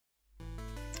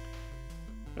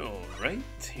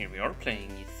Alright, here we are playing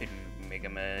through Mega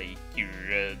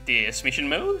Maker DS Mission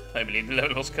Mode, I believe the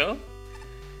level was called.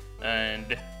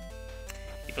 And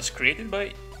it was created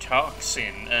by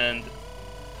Toxin, and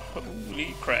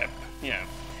holy crap, yeah.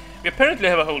 We apparently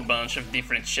have a whole bunch of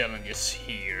different challenges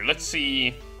here. Let's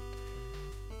see.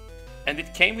 And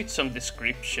it came with some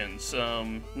descriptions.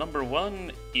 Number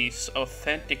one is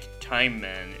Authentic Time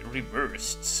Man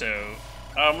Reversed, so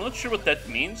I'm not sure what that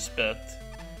means, but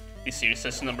this series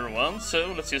says number one,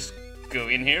 so let's just go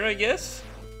in here, I guess.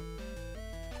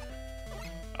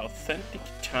 Authentic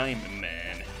Time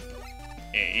Man.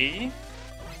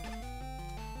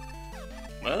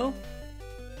 Well,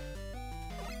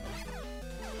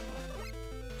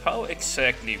 how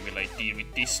exactly will I deal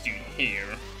with this dude here?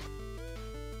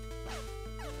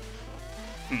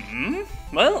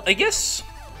 Well, I guess,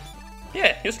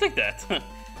 yeah, just like that.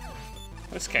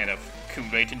 That's kind of a cool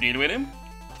way to deal with him.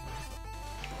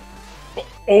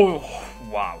 Oh,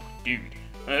 wow, dude.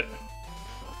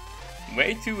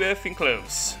 Way too effing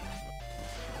close.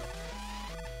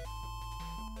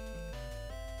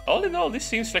 All in all, this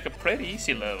seems like a pretty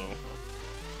easy level.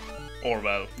 Or,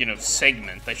 well, you know,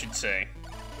 segment, I should say.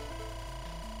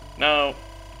 Now,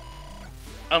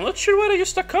 I'm not sure what I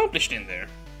just accomplished in there.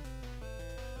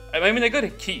 I mean, I got a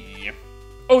key.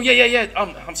 Oh, yeah,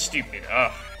 I'm stupid.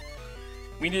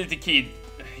 We needed the key,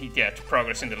 yeah, to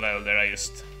progress in the level there,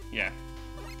 yeah.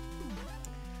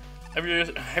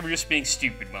 I'm just being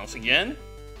stupid once again.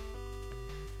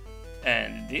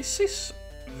 And this is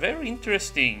very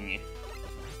interesting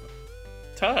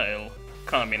tile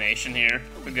combination here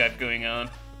we got going on.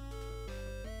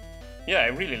 Yeah, I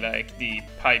really like the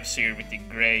pipes here with the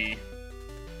grey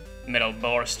metal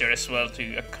bars there as well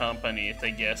to accompany it, I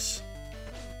guess.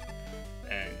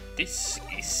 And this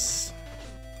is,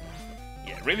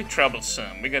 yeah, really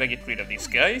troublesome. We gotta get rid of these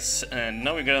guys, and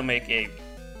now we're gonna make a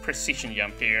precision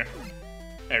jump here.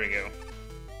 There we go.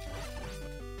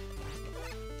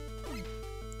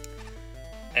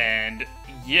 And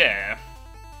yeah,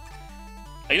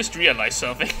 I just realized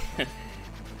something.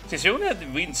 Since you only have the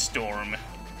windstorm,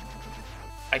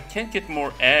 I can't get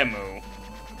more ammo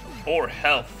or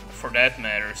health for that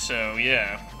matter, so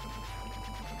yeah.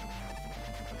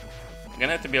 I'm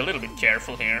gonna have to be a little bit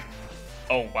careful here.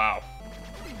 Oh wow.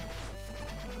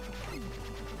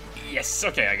 Yes,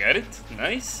 okay, I got it.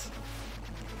 Nice.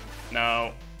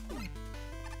 Now,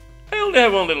 I only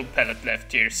have one little pellet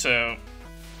left here, so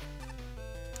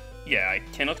yeah, I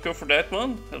cannot go for that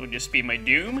one. That would just be my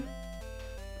doom.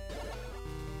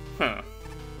 Huh.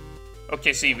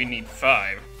 Okay, see, we need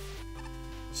 5.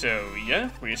 So yeah,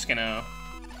 we're just gonna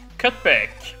cut back,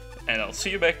 and I'll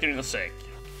see you back there in a sec.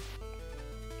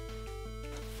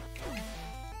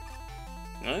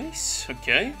 Nice,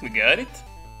 okay, we got it.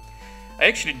 I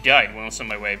actually died once on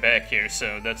my way back here,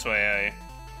 so that's why I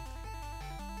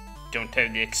don't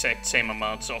have the exact same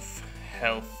amounts of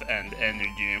health and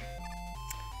energy.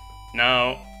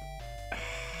 Now,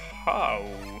 how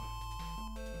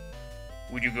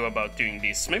would you go about doing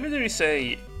this? Maybe there is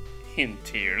a hint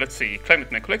here. Let's see.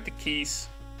 Climate man, collect the keys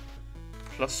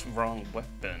plus wrong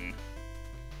weapon.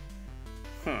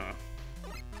 Huh.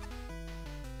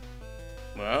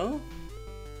 Well,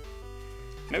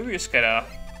 maybe we just gotta,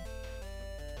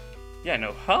 yeah,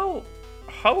 no, how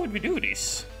would we do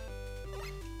this?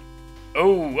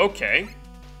 Oh, okay.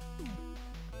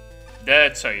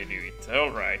 That's how you do it.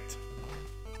 Alright.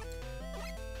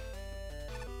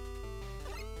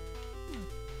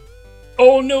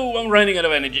 Oh no, I'm running out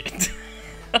of energy.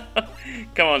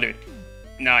 Come on, dude.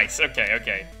 Nice,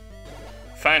 okay.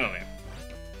 Finally.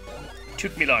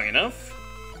 Took me long enough.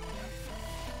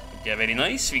 Yeah, very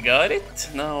nice, we got it.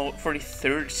 Now, for the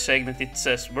third segment, it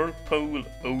says Whirlpool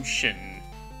Ocean.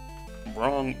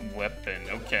 Wrong weapon.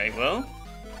 Okay, well.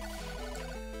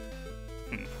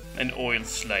 An oil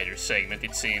slider segment,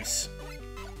 it seems.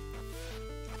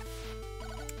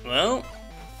 Well.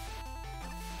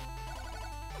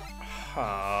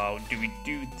 How do we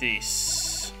do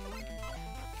this?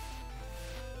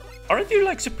 Aren't you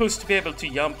like supposed to be able to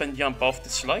jump off the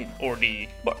slide or the...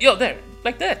 Yeah, there,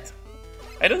 like that.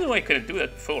 I don't know why I couldn't do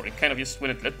that before. It kind of just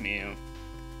wouldn't let me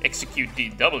execute the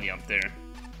double jump there.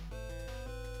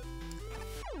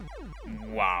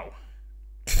 Wow.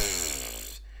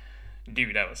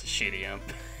 Dude, that was a shitty jump.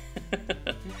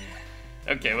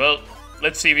 Okay, well,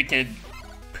 let's see if we can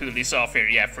pull this off here.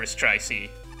 Yeah, first try, see.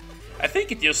 I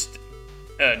think it just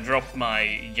dropped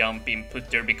my jump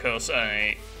input there because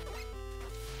I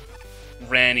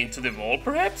ran into the wall,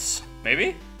 perhaps?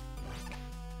 Maybe?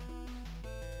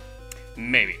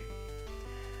 Maybe.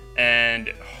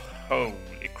 And holy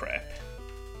crap.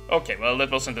 Okay, well, that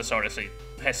wasn't as hard as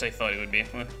I thought it would be.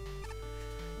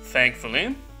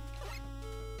 Thankfully.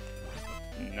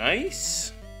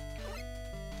 Nice.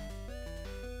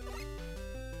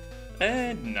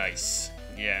 And nice.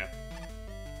 Yeah.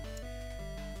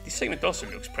 This segment also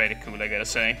looks pretty cool, I gotta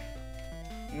say.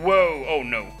 Whoa! Oh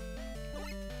no.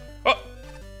 Oh!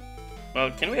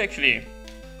 Well, can we actually...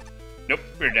 Nope,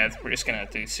 we're dead. We're just gonna have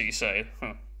to seaside.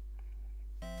 Huh.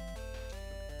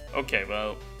 Okay,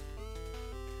 well...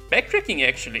 Backtracking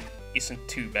actually isn't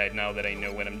too bad now that I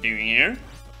know what I'm doing here.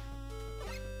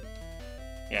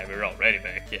 Yeah, we're already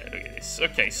back. Yeah, look at this.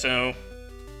 Okay, so...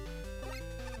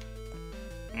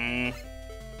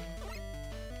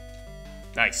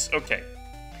 Nice, okay.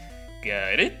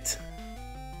 Got it.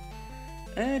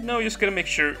 And now just gotta make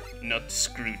sure not to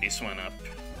screw this one up.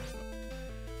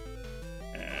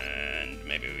 And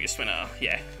maybe we just wanna,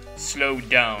 yeah, slow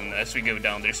down as we go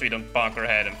down there so we don't bonk our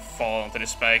head and fall onto the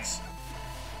spikes.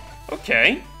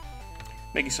 Okay.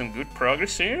 Making some good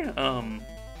progress here.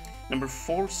 Number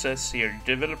 4 says here,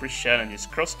 developer challenges,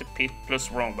 cross the pit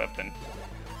plus wrong weapon.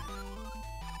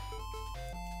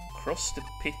 Cross the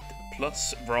pit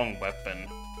plus wrong weapon.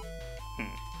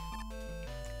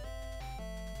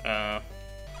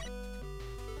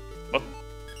 But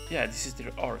yeah, this is the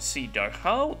RC dark.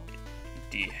 How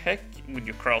the heck would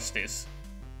you cross this?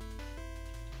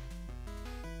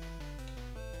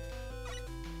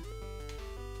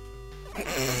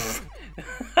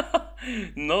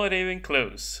 Not even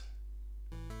close.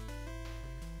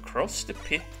 Cross the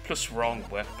pit plus wrong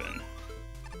weapon.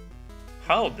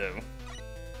 How though?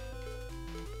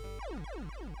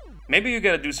 Maybe you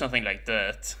gotta do something like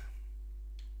that.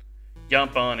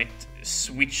 Jump on it,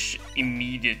 switch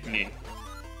immediately,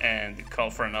 and call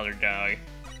for another die.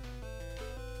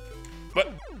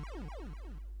 What?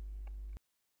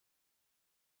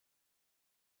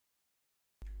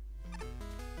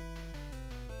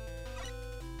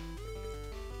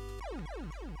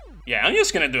 Yeah, I'm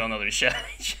just gonna do another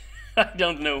challenge. I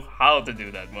don't know how to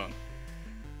do that one.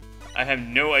 I have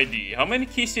no idea. How many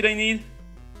keys did I need?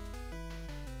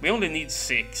 We only need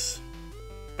 6.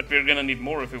 But we're gonna need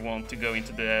more if we want to go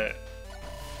into the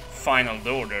final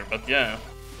door there, but yeah.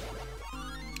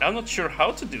 I'm not sure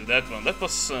how to do that one. That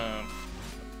was...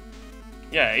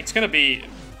 yeah, it's gonna be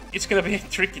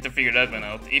tricky to figure that one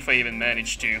out, if I even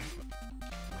manage to.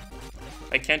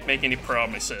 I can't make any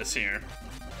promises here.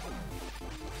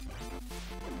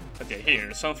 Okay,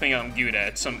 here, something I'm good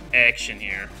at, some action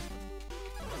here.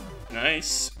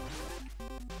 Nice.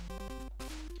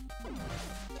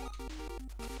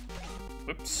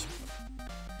 Whoops.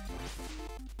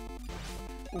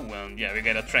 Ooh, yeah, we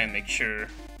gotta try and make sure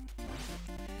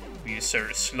we use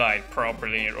our slide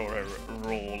properly or a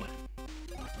roll.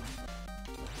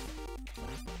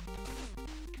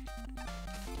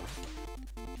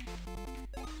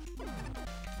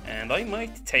 And I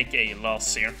might take a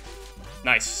loss here.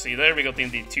 Nice, see there we got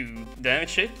in the 2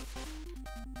 damage hit.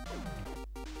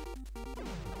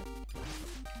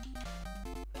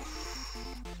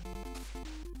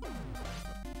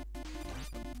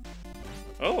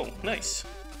 Oh, nice.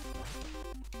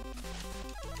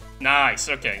 Nice,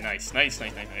 okay, nice.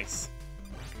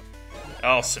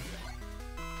 Awesome.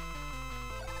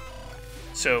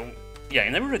 So, yeah, I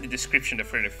never read the description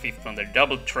for the 5th one there.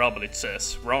 Double trouble, it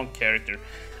says. Wrong character.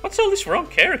 What's all this wrong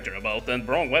character about and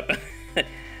wrong weapon?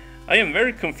 I am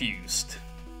very confused.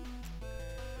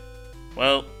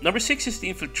 Well, number 6 is the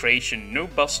infiltration. No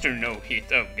buster, no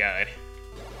hit. Oh, God.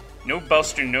 No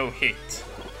buster, no hit.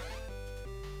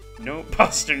 No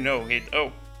buster, no hit.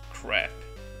 Oh, crap.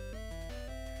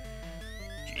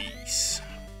 Jeez.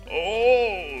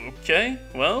 Oh, okay.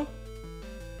 Well.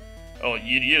 Oh,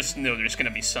 you just know there's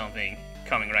gonna be something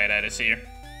coming right at us here.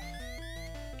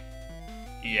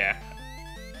 Yeah.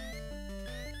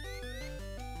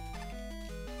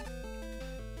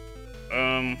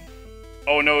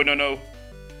 Oh, no.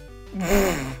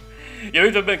 It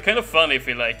would have been kind of funny if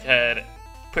we, like, had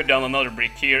put down another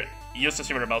brick here, just as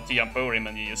you were about to jump over him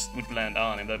and you just would land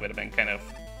on him. That would have been kind of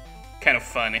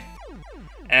funny.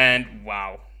 And,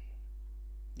 wow.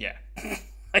 Yeah.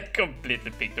 I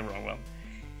completely picked the wrong one.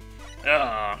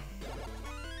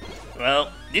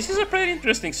 Well, this is a pretty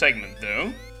interesting segment,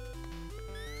 though.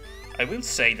 I will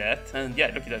say that. And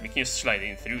yeah, look at that, we can just slide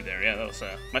in through there. Yeah, that was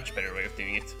a much better way of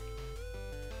doing it.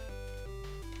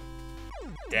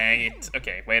 Dang it.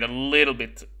 Okay, wait a little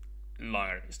bit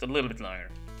longer. Just a little bit longer.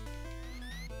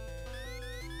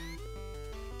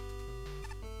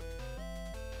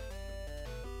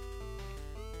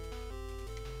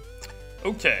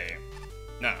 Okay.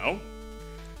 Now,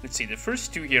 let's see. The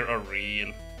first 2 here are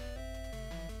real.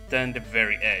 Then the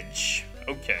very edge.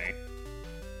 Okay.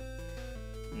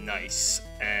 Nice.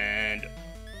 And...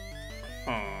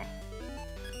 Huh.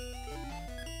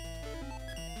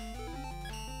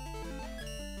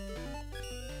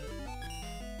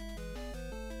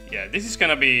 Yeah, this is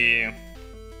gonna be...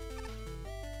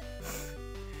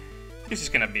 This is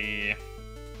gonna be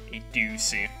a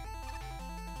doozy.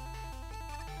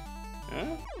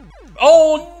 Huh?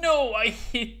 Oh no! I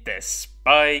hit the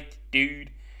spike,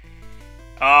 dude.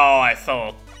 Oh, I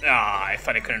thought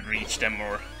I couldn't reach them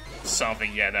or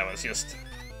something. Yeah, that was just...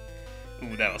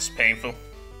 Ooh, that was painful.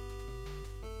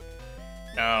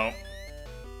 Now,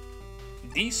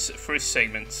 these first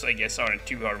segments, I guess, aren't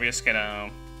too hard. We're just gonna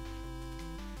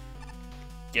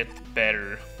get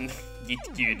better. Get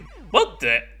good. What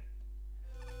the?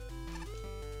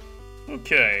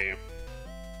 Okay.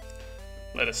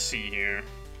 Let us see here.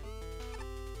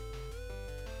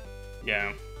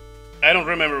 Yeah. I don't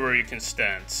remember where you can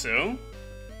stand, so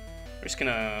we're just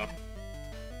gonna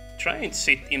try and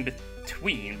sit in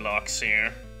between blocks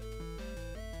here.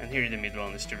 And here the middle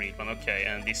one is the real one, okay,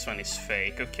 and this one is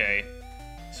fake, okay.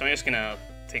 So I'm just gonna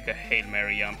take a Hail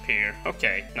Mary jump here.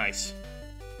 Okay, nice.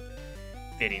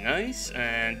 Very nice,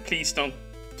 and please don't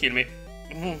kill me.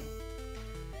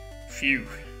 Phew.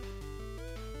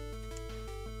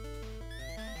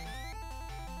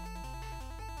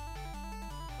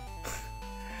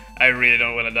 I really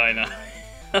don't want to die now.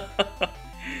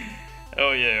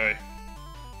 Oh yeah.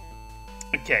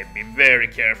 Okay, be very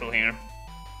careful here.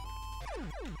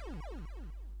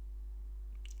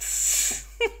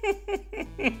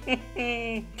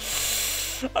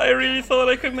 I really thought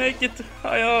I could make it.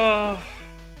 Let's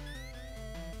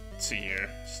see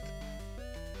here.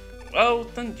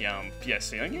 Out and jump. Yes,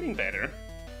 see, I'm getting better.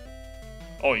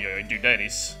 Oh yeah, dude, that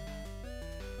is...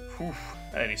 Whew,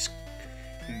 that is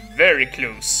very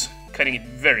close. Cutting it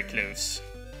very close.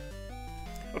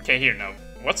 Okay, here now.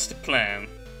 What's the plan?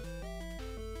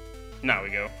 Now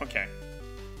we go. Okay.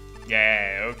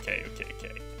 Yeah, okay.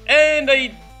 And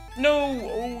I... No!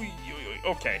 Oh,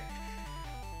 okay.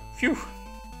 Phew.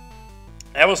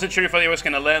 I wasn't sure if I was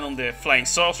gonna land on the flying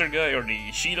saucer guy or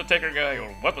the shield attacker guy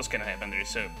or what was gonna happen there,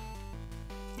 so...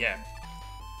 Yeah.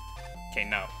 Okay,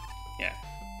 now. Yeah.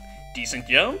 Decent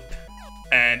jump.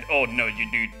 And... Oh, no, you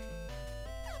dude.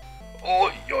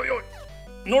 Oh, yo.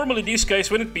 Normally these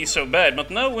guys wouldn't be so bad, but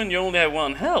now when you only have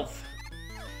 1 health,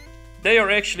 they are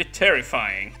actually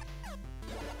terrifying.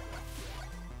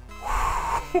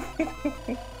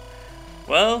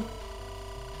 Well,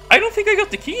 I don't think I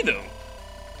got the key though.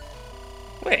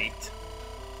 Wait.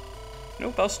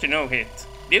 No buster, no hit.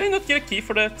 Did I not get a key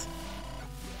for that?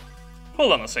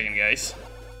 Hold on a second, guys.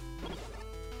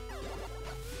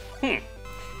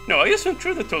 No, I just went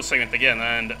through the toll segment again,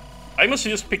 and I must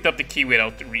have just picked up the key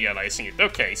without realizing it.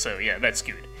 Okay, so yeah, that's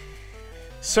good.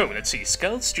 So, let's see.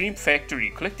 Scout Stream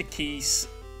Factory. Collect the keys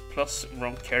plus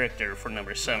wrong character for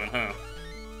number 7, huh?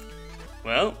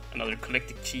 Well, another collect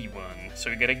the key one. So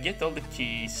we gotta get all the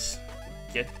keys.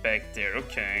 Get back there,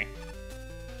 okay.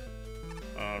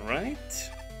 Alright.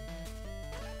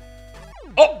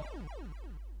 Oh!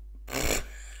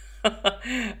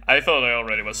 I thought I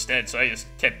already was dead, so I just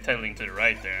kept telling to the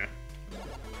right there.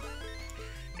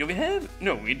 Do we have...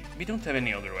 No, we don't have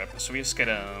any other weapons, so we just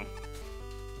gotta...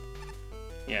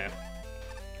 Yeah.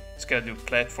 Just gotta do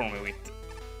platforming with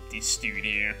this dude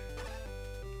here.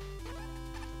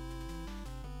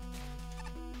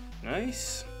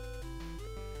 Nice.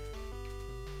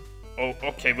 Oh,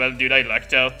 okay, well, dude, I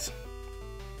lucked out.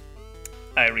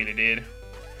 I really did.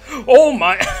 Oh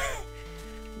my...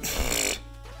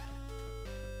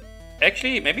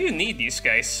 Actually, maybe you need these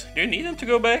guys. Do you need them to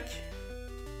go back?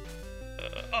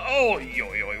 Oh, yo,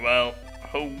 well,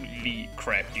 holy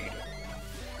crap, dude.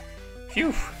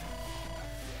 Phew.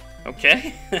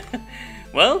 Okay.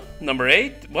 Well, number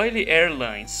 8, Wiley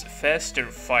Airlines, faster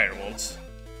firewalls.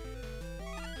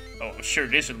 Oh, I'm sure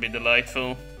this will be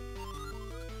delightful.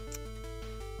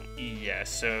 Yeah,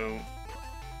 so...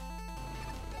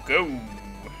 Go!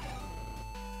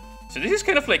 So this is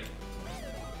kind of like...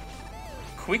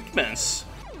 Quickman's.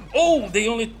 Oh, they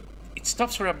only... It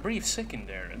stops for a brief second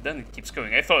there, and then it keeps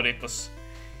going. I thought it was...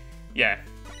 Yeah,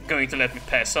 going to let me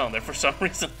pass on there for some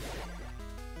reason.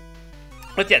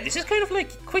 But yeah, this is kind of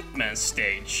like Quickman's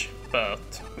stage,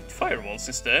 but with firewalls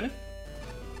instead.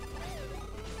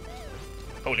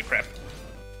 Holy crap.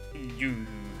 You.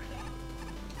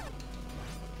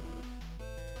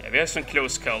 Yeah, we have some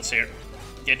close calls here.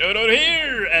 Get out of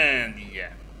here! And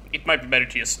yeah, it might be better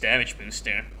to just damage boost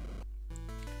there.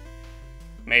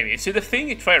 Maybe. See, the thing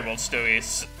with firewalls though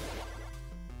is...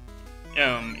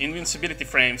 invincibility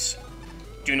frames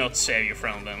do not save you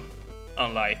from them.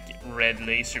 Unlike red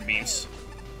laser beams.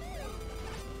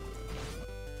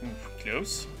 Ooh,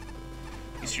 close.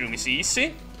 This room is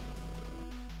easy.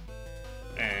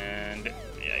 And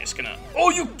yeah, just gonna... Oh,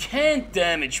 you can't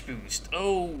damage boost!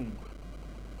 Oh!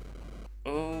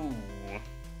 Oh...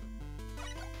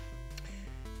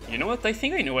 You know what? I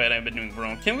think I know what I've been doing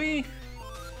wrong. Can we...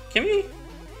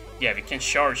 Yeah, we can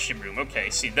charge the broom. Okay,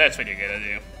 see, that's what you gotta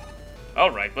do.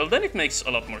 Alright, well then it makes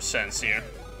a lot more sense here.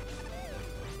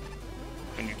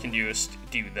 And you can just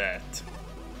do that.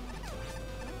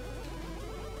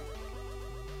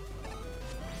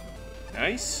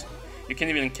 Nice. You can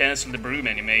even cancel the broom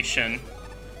animation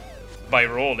by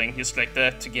rolling, just like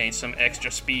that, to gain some extra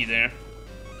speed there.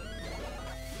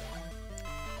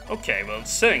 Okay, well,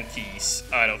 7 keys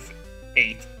out of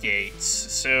 8 gates,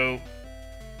 so...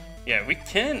 Yeah, we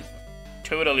can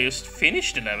totally just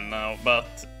finish the level now,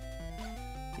 but...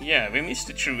 Yeah, we missed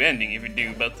the true ending if we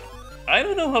do, but... I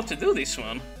don't know how to do this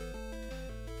one.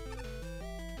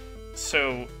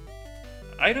 So...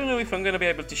 I don't know if I'm gonna be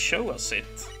able to show us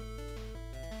it.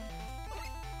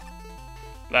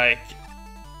 Like...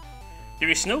 There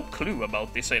is no clue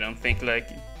about this, I don't think, like...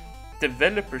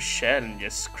 Developer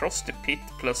challenges, cross the pit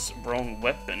plus wrong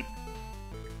weapon.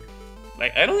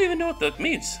 Like, I don't even know what that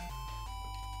means.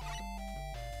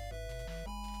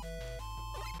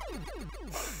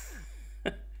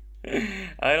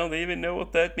 I don't even know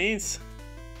what that means.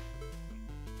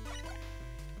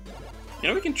 You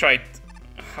know, we can try it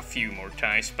a few more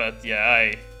times, but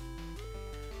yeah,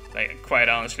 like, quite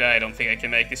honestly, I don't think I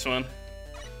can make this one.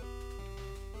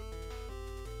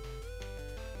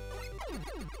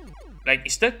 Like,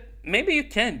 is that... Maybe you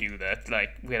can do that,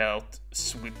 like, without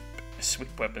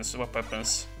swap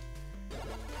weapons.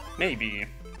 Maybe.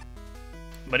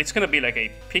 But it's gonna be like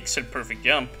a pixel-perfect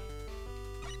jump.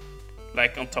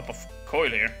 Like, on top of Coil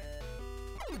here.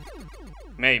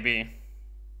 Maybe.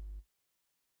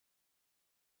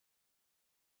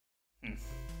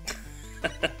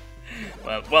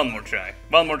 Well, one more try.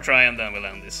 One more try and then we'll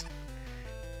end this.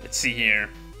 Let's see here.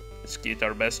 Let's get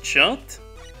our best shot.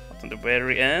 On the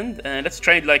very end, and let's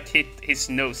try and like hit his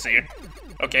nose here.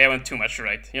 Okay, I went too much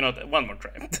right. You know what? One more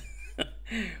try.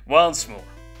 Once more.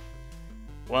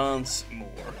 Once more.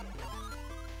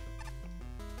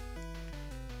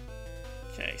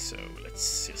 Okay, so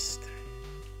let's just...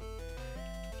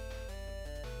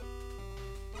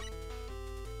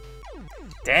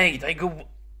 Dang it, I go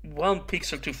 1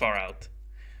 pixel too far out.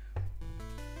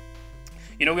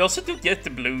 You know, we also do get the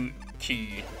blue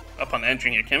key upon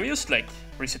entering here. Can we just like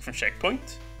reset from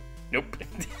checkpoint? Nope.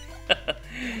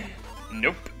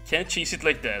 Nope. Can't cheese it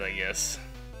like that, I guess.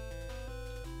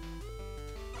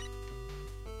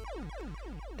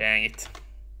 Dang it.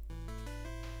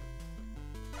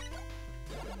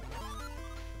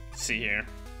 Let's see here.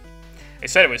 I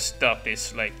said I would stop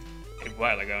this like a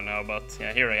while ago now, but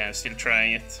yeah, here I am still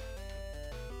trying it.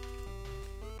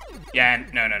 Yeah,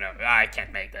 no, I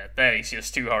can't make that. That is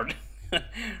just too hard.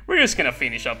 We're just gonna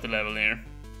finish up the level here.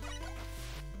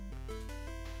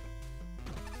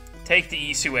 Take the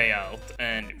easy way out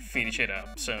and finish it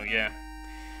up, so yeah.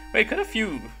 We got a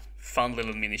few fun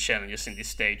little mini challenges in this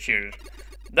stage here.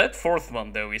 That fourth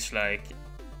one though is like...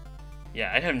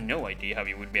 Yeah, I have no idea how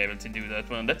you would be able to do that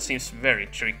one. That seems very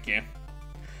tricky.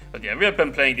 But yeah, we have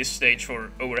been playing this stage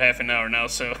for over half an hour now,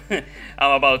 so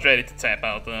I'm about ready to tap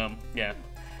out. Yeah.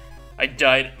 I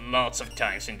died lots of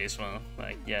times in this one,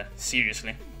 like, yeah,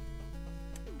 seriously.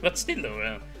 But still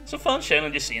though, some fun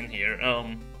challenges in here.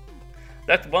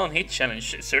 That one hit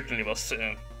challenge certainly was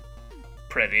a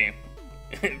pretty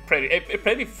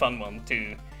fun one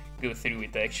to go through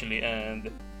it actually,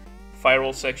 and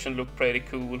firewall section looked pretty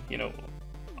cool, you know.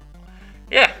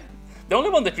 Yeah, the only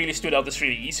one that really stood out as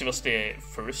really easy was the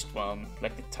first one,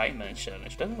 like the Time Man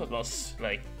challenge. That one was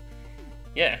like,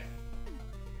 yeah.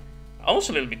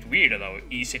 Also a little bit weird how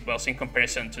easy it was in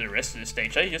comparison to the rest of the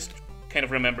stage. I just kind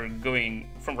of remember going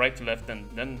from right to left and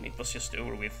then it was just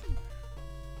over with.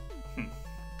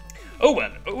 Oh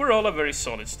well, overall a very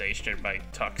solid stage there by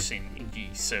toxin-g,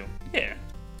 so yeah.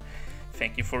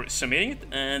 Thank you for submitting it,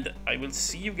 and I will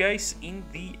see you guys in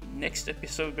the next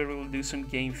episode where we will do some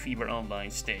Game Fever Online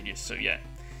stages, so yeah,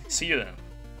 see you then.